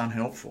think it's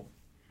unhelpful.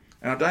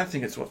 And I don't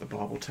think it's what the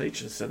Bible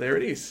teaches. So there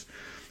it is.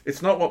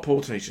 It's not what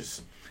Paul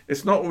teaches.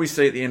 It's not what we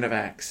see at the end of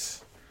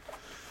Acts.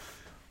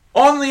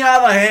 On the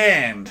other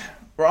hand,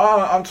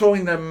 I'm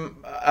talking to,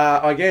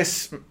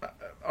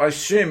 I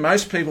assume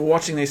most people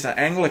watching this are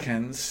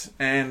Anglicans,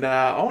 and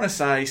I want to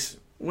say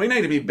we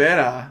need to be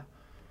better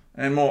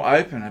and more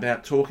open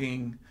about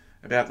talking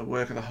about the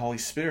work of the Holy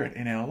Spirit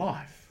in our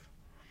life.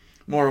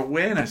 More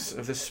awareness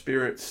of the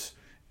Spirit's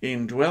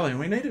indwelling.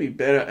 We need to be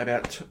better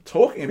about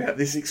talking about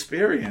this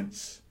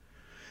experience.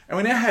 And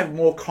we now have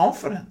more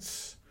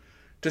confidence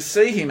to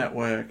see him at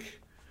work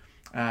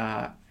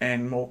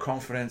and more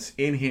confidence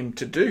in him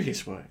to do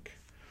his work.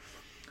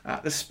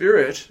 The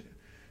Spirit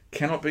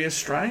cannot be a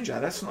stranger.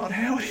 That's not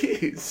how it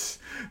is.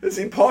 It's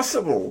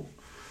impossible.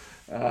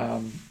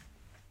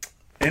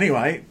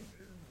 Anyway,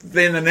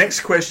 then the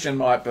next question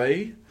might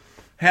be,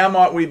 how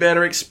might we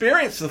better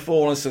experience the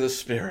fullness of the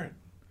Spirit?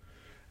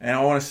 And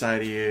I want to say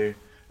to you,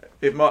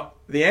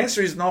 the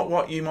answer is not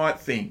what you might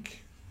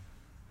think.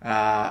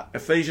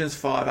 Ephesians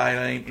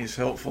 5:18 is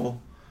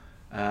helpful.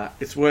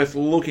 It's worth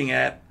looking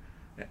at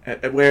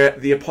where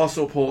the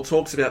Apostle Paul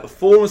talks about the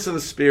fullness of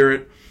the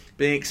Spirit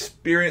being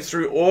experienced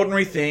through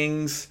ordinary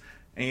things.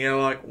 And you're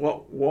like,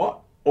 what?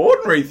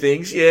 Ordinary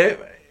things? Yeah.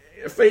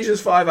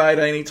 Ephesians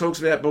 5:18, he talks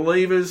about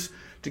believers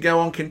to go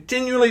on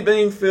continually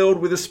being filled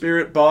with the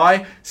Spirit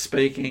by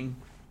speaking,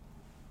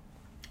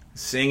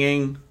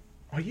 singing.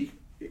 Oh, you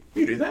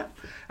do that.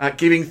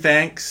 Giving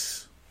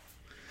thanks,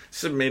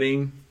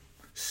 submitting,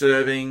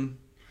 serving,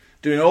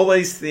 doing all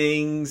these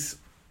things,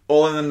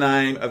 all in the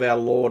name of our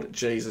Lord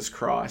Jesus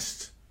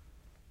Christ.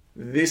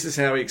 This is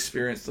how we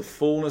experience the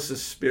fullness of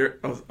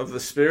the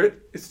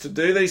Spirit. It's to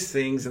do these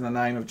things in the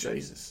name of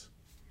Jesus.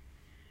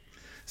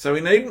 So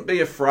we needn't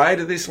be afraid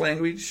of this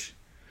language.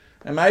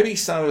 And maybe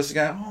some of us are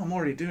going, I'm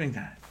already doing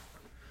that.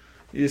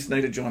 You just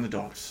need to join the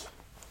dots.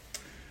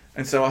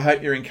 And so I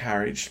hope you're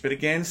encouraged. But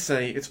again,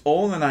 see, it's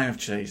all in the name of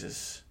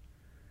Jesus,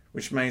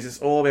 which means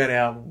it's all about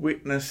our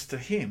witness to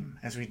him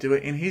as we do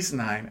it in his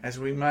name, as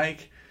we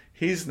make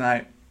his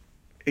name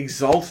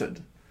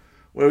exalted,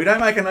 where we don't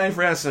make a name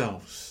for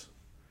ourselves.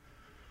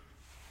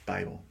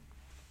 Babel.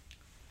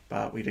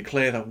 but we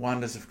declare the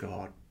wonders of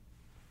God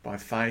by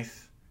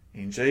faith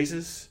in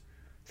Jesus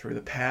through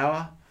the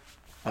power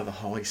of the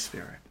Holy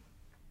Spirit.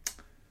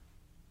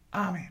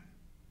 Amen.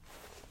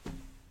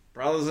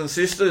 Brothers and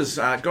sisters,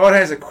 God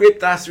has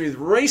equipped us with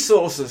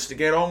resources to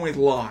get on with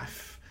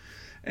life.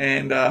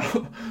 And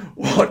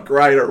what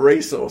greater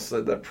resource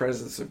than the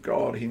presence of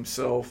God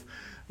himself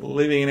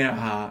living in our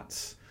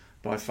hearts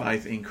by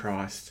faith in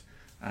Christ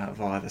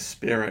via the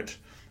Spirit.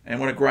 And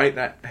what a great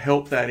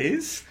help that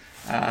is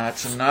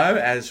to know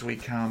as we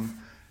come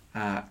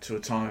to a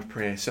time of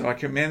prayer. So I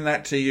commend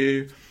that to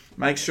you.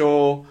 Make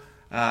sure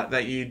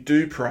that you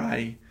do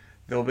pray.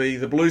 There'll be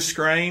the blue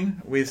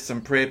screen with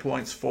some prayer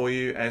points for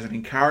you as an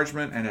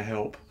encouragement and a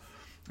help.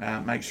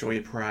 Make sure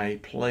you pray,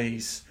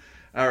 please.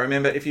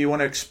 Remember, if you want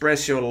to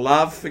express your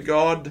love for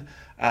God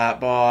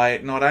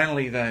by not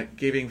only the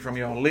giving from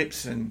your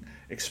lips and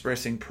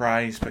expressing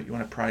praise, but you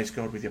want to praise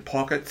God with your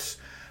pockets,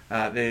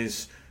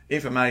 there's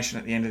information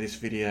at the end of this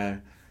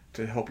video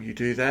to help you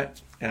do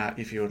that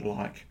if you would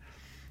like.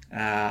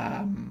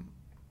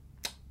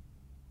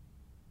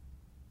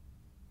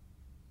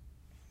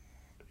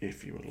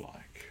 If you would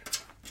like.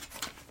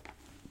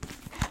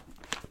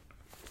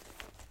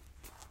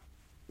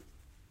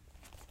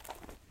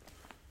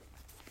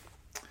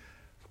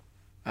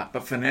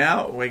 But for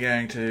now, we're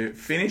going to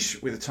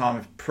finish with a time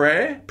of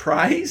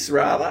praise,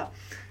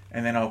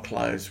 and then I'll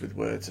close with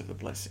words of the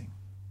blessing.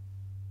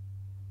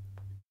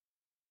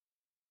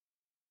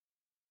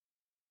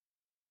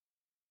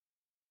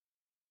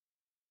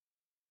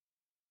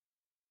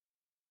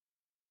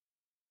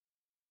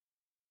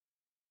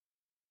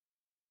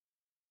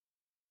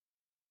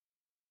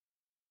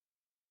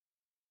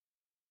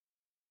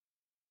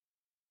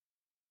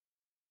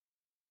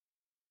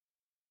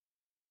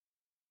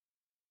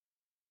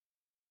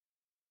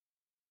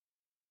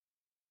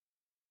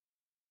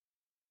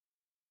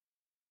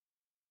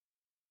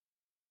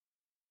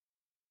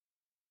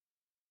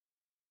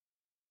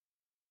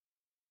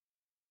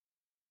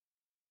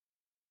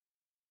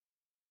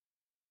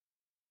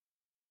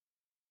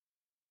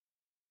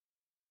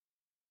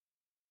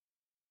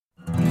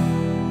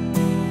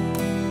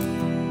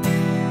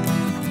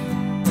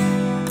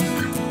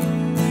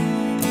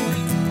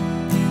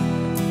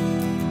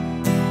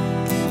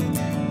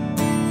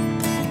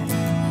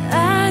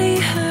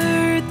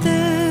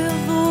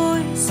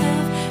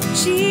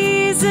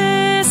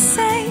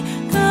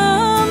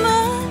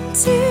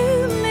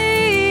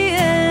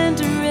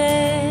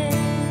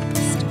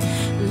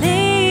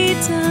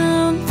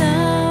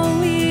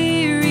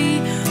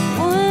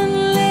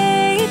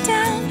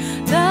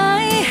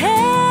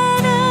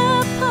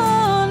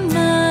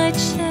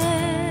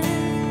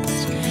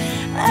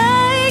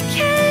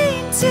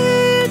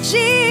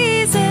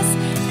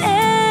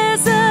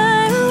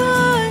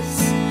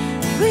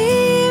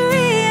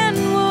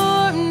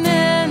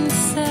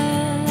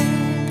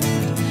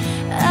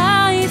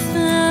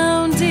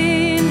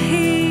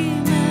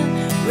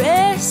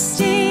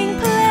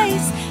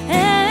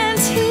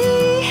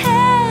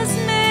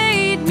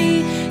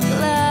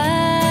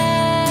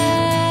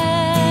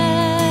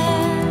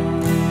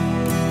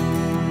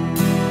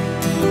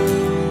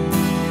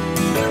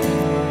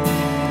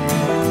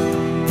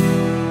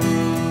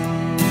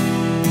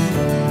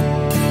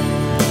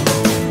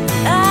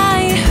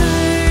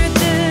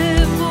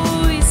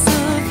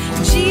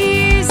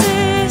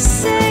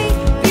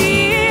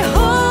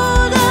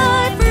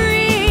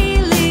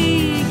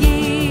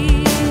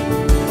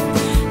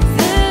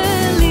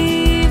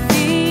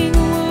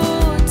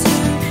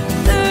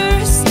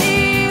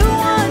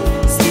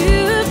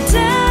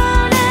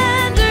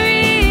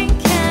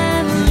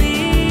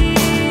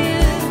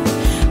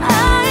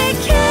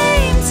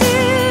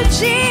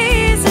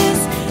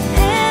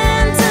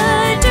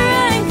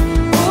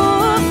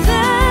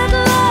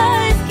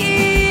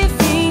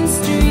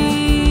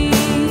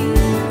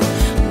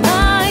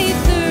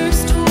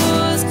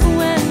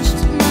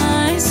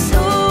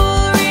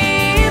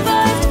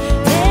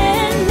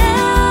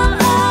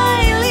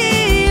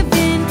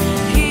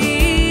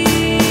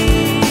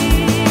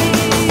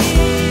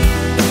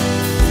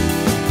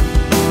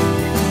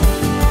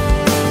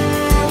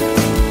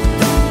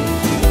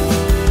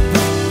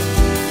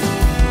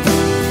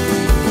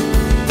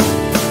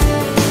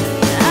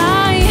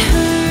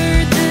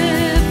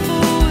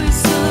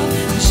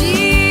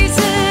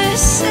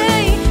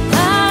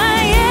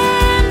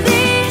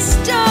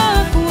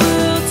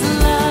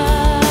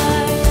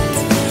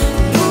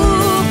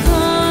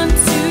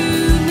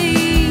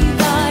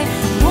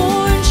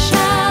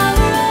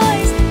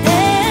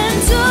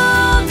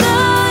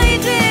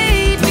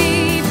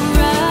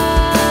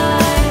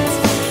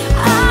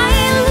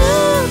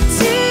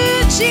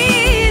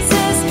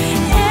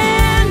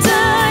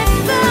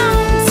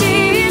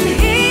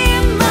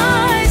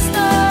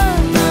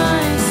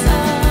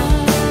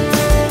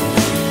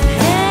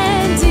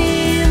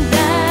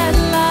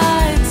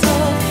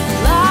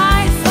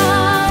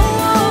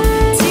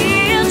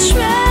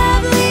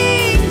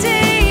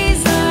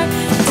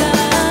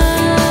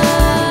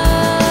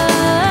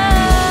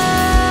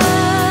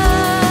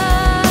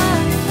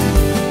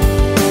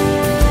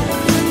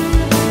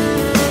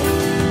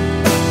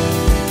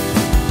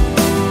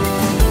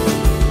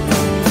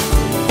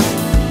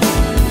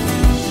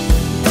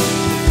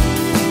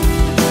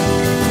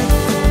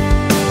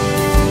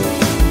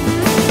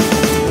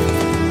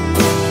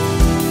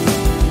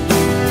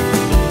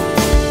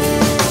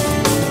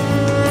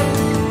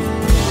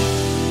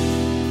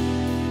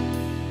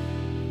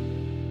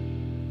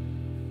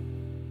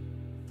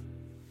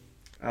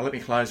 Let me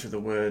close with the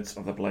words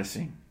of the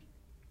blessing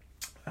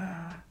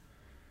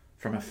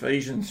from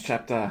Ephesians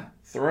chapter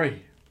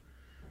 3.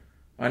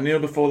 I kneel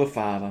before the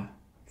Father,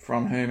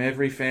 from whom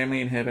every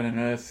family in heaven and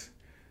earth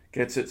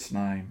gets its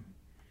name.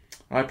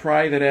 I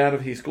pray that out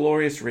of his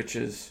glorious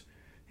riches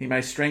he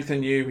may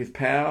strengthen you with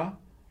power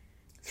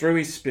through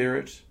his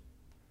Spirit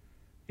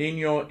in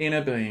your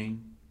inner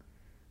being,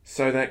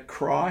 so that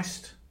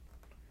Christ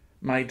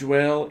may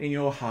dwell in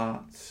your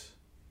hearts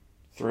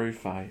through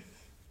faith.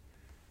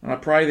 And I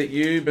pray that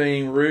you,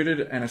 being rooted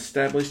and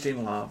established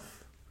in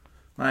love,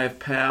 may have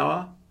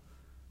power,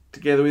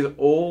 together with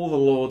all the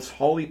Lord's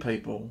holy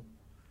people,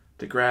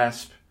 to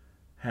grasp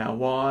how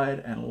wide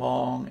and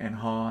long and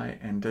high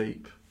and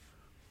deep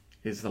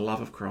is the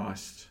love of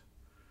Christ,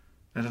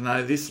 and to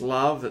know this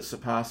love that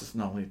surpasses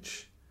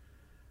knowledge,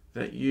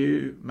 that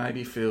you may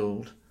be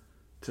filled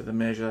to the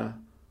measure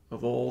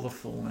of all the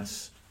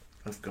fullness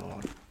of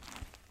God.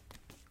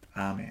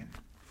 Amen.